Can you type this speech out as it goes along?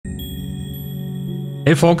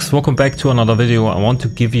Hey folks, welcome back to another video. I want to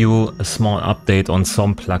give you a small update on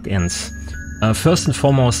some plugins. First and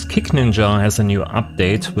foremost, Kick Ninja has a new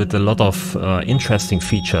update with a lot of interesting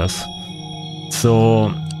features.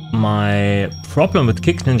 So my problem with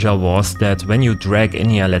Kick Ninja was that when you drag in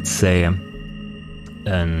here, let's say,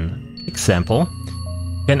 an example,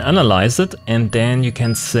 you can analyze it and then you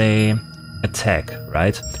can say attack,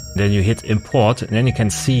 right? Then you hit import and then you can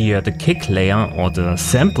see here the kick layer or the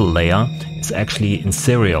sample layer is actually in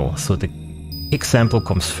serial. So the kick sample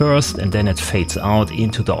comes first and then it fades out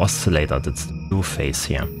into the oscillator. That's the blue phase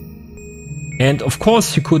here. And of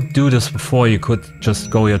course you could do this before. You could just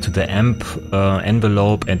go here to the amp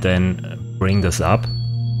envelope and then bring this up.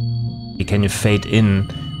 You can fade in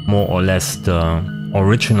more or less the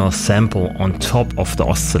original sample on top of the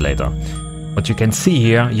oscillator. But you can see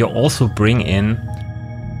here, you also bring in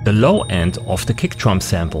the low end of the kick drum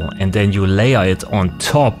sample and then you layer it on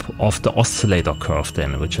top of the oscillator curve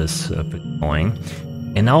then, which is a bit annoying.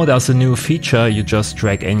 And now there's a new feature. You just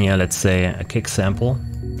drag in here, let's say a kick sample,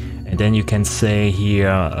 and then you can say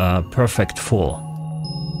here perfect full.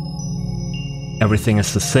 Everything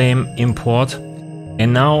is the same, import.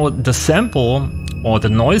 And now the sample or the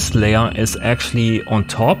noise layer is actually on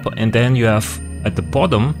top, and then you have at the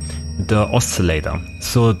bottom the oscillator.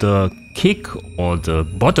 So the kick or the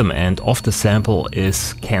bottom end of the sample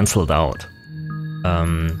is cancelled out.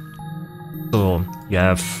 So you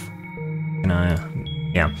have,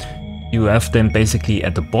 you have then basically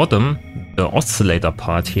at the bottom the oscillator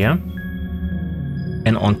part here,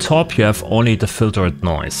 and on top you have only the filtered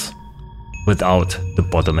noise without the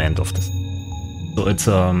bottom end of the. So it's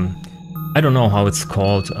I don't know how it's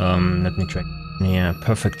called. Let me check here.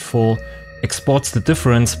 Perfect full. Exports the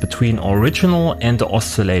difference between original and the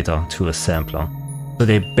oscillator to a sampler. So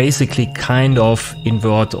they basically kind of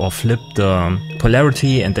invert or flip the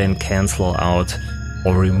polarity and then cancel out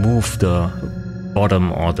or remove the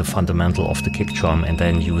bottom or the fundamental of the kick drum and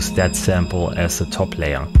then use that sample as the top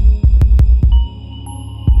layer.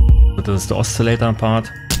 So this is the oscillator part.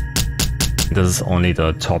 This is only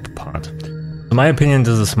the top part. In my opinion,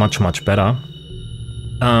 this is much better.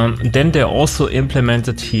 Then they also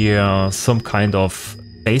implemented here some kind of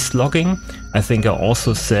phase logging. I think I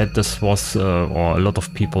also said this was, or a lot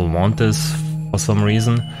of people want this for some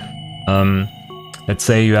reason. Let's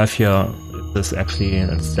say you have here, this actually,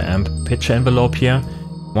 it's the amp pitch envelope here.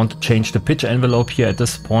 Want to change the pitch envelope here at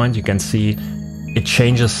this point, you can see it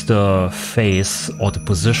changes the phase or the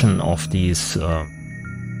position of these, of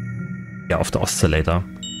the oscillator.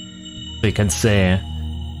 So you can say,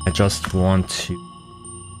 I just want to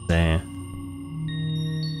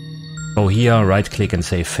go here, right click and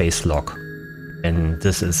say phase lock, and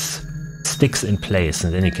this is sticks in place,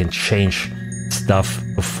 and then you can change stuff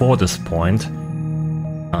before this point,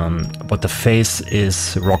 but the phase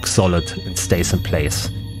is rock solid and stays in place.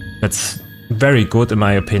 That's very good in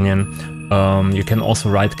my opinion. You can also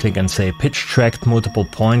right click and say pitch tracked multiple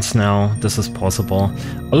points now. This is possible.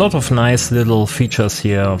 A lot of nice little features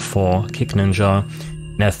here for Kick Ninja.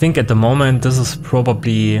 And I think at the moment this is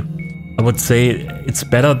probably, I would say it's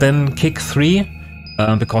better than Kick 3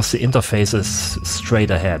 because the interface is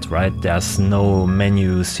straight ahead, right? There's no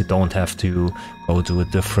menus, you don't have to go to a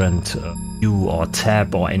different view or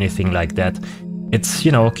tab or anything like that. It's,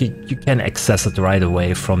 you know, you can access it right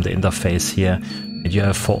away from the interface here. And you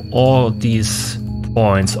have for all these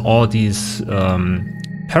points, all these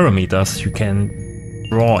parameters, you can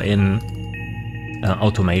draw in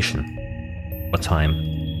automation over time,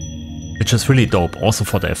 which is really dope also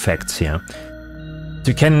for the effects here. So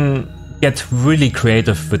you can get really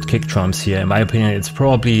creative with kick drums here. In my opinion, it's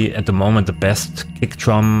probably at the moment the best kick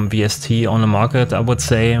drum VST on the market, I would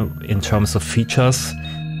say, in terms of features.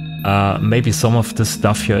 Maybe some of this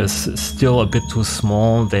stuff here is still a bit too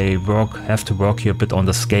small. They have to work here a bit on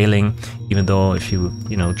the scaling, even though if you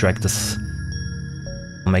drag this,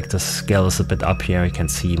 make the scales a bit up here, you can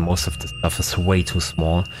see most of the stuff is way too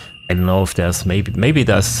small. I don't know if there's maybe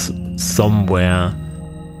there's somewhere.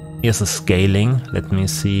 Here's a scaling. Let me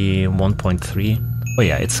see, 1.3. Oh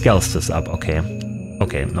yeah, it scales this up. Okay,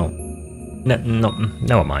 no,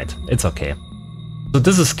 never mind. It's okay. So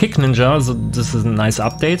this is Kick Ninja. So this is a nice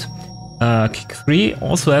update. Kick 3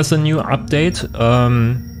 also has a new update.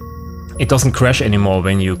 It doesn't crash anymore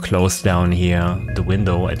when you close down here the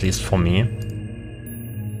window, at least for me.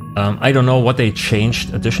 I don't know what they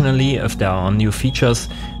changed additionally, if there are new features.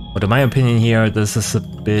 But in my opinion here, this is a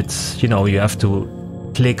bit, you have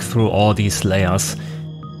to click through all these layers.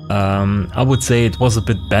 I would say it was a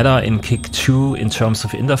bit better in Kick 2 in terms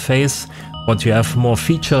of interface, but you have more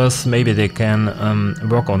features. Maybe they can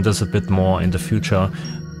work on this a bit more in the future.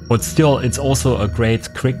 But still, it's also a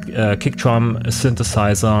great kick drum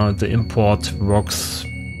synthesizer. The import works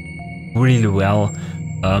really well.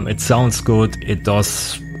 It sounds good. It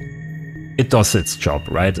does its job,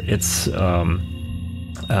 right? It's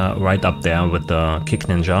right up there with the Kick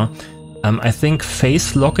Ninja. I think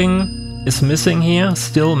face locking is missing here.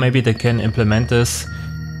 Still, maybe they can implement this.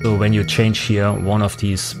 So when you change here one of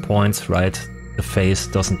these points, right, the face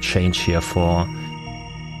doesn't change here for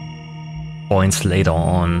points later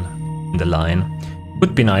on in the line.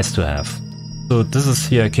 Would be nice to have. So this is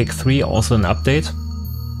here Kick 3, also an update.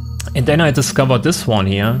 And then I discovered this one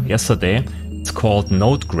here yesterday. It's called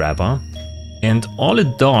Note Grabber. And all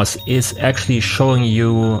it does is actually showing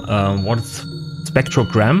you what's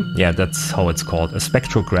spectrogram. Yeah, that's how it's called, a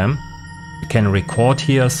spectrogram. You can record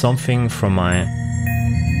here something from my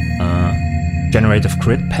generative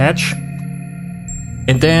grid patch.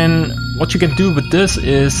 And then what you can do with this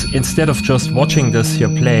is, instead of just watching this here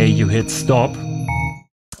play, you hit stop.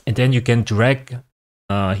 And then you can drag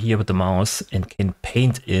here with the mouse and can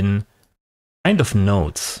paint in kind of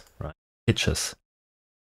notes, right? Pitches.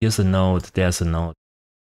 Here's a note, there's a note.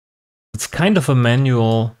 It's kind of a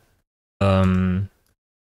manual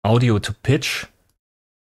audio to pitch.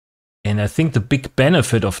 And I think the big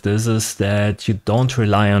benefit of this is that you don't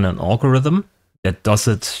rely on an algorithm that does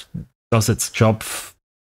its job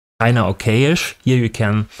kind of okay-ish. Here you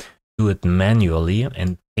can do it manually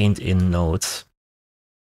and paint in notes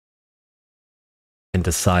and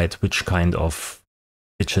decide which kind of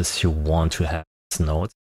pitches you want to have as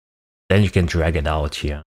notes. Then you can drag it out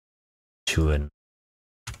here to a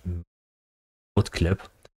note clip.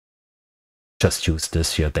 Just use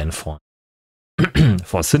this here then for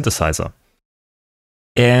for synthesizer.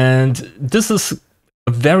 And this is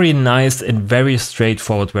a very nice and very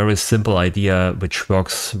straightforward, very simple idea which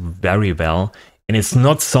works very well. And it's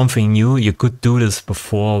not something new. You could do this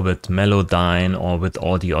before with Melodyne or with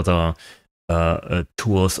all the other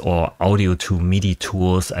tools or audio to MIDI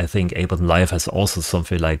tools. I think Ableton Live has also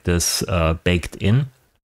something like this baked in.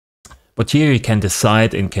 But here you can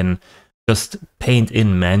decide and can just paint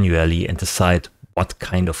in manually and decide what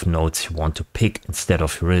kind of notes you want to pick instead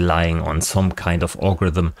of relying on some kind of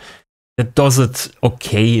algorithm that does it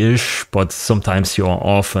okay-ish, but sometimes you're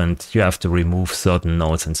off and you have to remove certain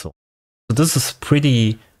notes and so on. So this is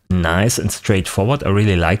pretty nice and straightforward. I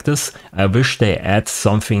really like this. I wish they add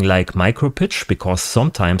something like micropitch, because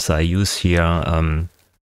sometimes I use here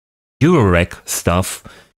Eurorack stuff,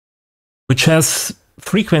 which has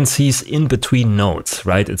frequencies in between notes,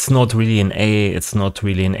 right? It's not really an A, it's not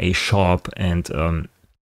really an A sharp, and it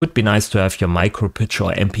would be nice to have your micropitch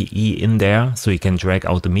or MPE in there, so you can drag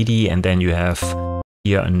out the MIDI, and then you have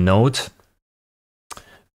here a note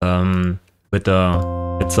with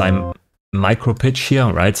a, it's a micropitch here,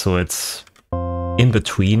 right? So it's in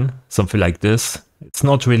between, something like this. It's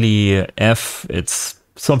not really F, it's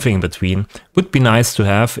something in between. Would be nice to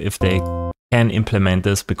have if they can implement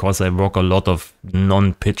this, because I work a lot of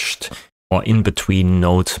non-pitched or in-between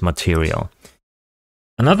note material.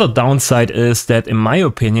 Another downside is that, in my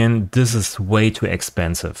opinion, this is way too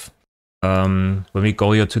expensive. When we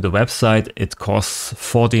go here to the website, it costs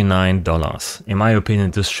 $49. In my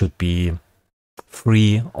opinion, this should be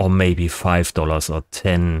free, or maybe $5 or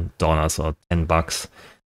 $10 or $10,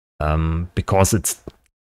 because it's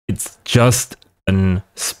just a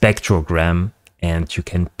spectrogram, and you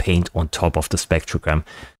can paint on top of the spectrogram.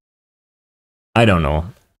 I don't know.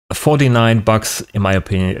 $49, in my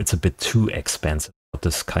opinion, it's a bit too expensive for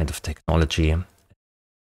this kind of technology.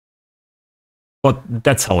 But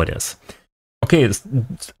that's how it is. Okay,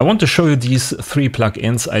 I want to show you these 3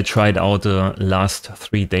 plugins I tried out the last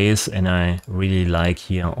 3 days, and I really like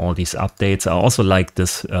here all these updates. I also like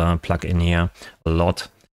this plugin here a lot,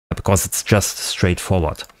 because it's just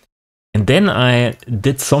straightforward. And then I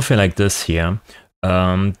did something like this here.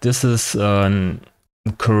 This is a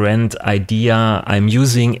current idea. I'm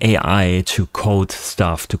using AI to code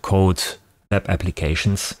stuff, to code web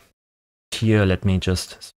applications. Here, let me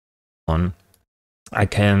just on. I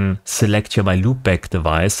can select here my loopback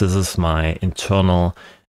device. This is my internal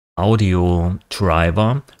audio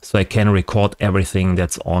driver. So I can record everything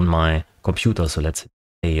that's on my computer. So let's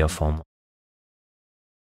play here for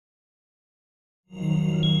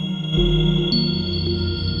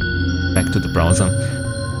back to the browser.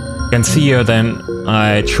 You can see here then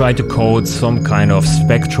I try to code some kind of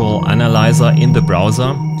spectral analyzer in the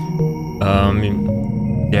browser.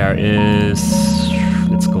 There is,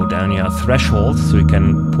 let's go down here, threshold, so you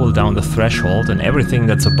can pull down the threshold, and everything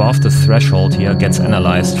that's above the threshold here gets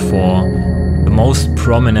analyzed for the most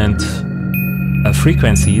prominent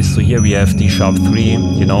frequencies. So here we have D sharp 3.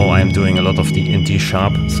 You know, I'm doing a lot of in D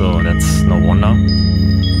sharp, so that's no wonder.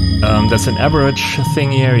 There's an average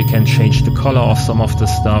thing here. You can change the color of some of the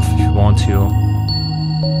stuff if you want to.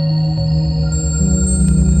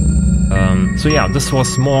 So yeah, this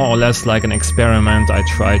was more or less like an experiment. I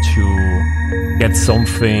tried to get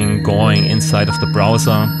something going inside of the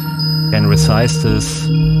browser. You can resize this.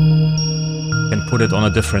 You can put it on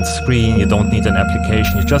a different screen. You don't need an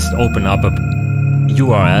application. You just open up a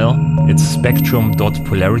URL. It's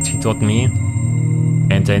spectrum.polarity.me.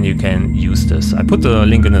 And then you can use this. I put the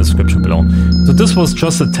link in the description below. So this was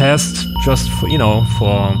just a test, just for, you know,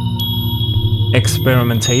 for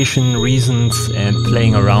experimentation reasons and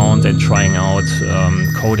playing around and trying out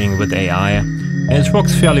coding with AI, and it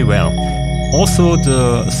works fairly well. Also,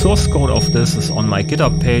 the source code of this is on my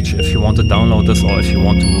GitHub page if you want to download this, or if you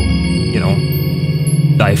want to, you know,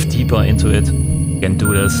 dive deeper into it, you can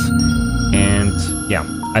do this. And yeah,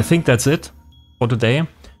 I think that's it for today.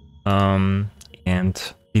 And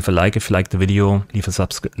leave a like if you liked the video, leave a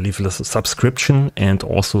subscription, and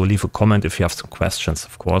also leave a comment if you have some questions,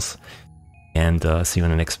 of course. And see you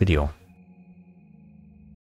in the next video.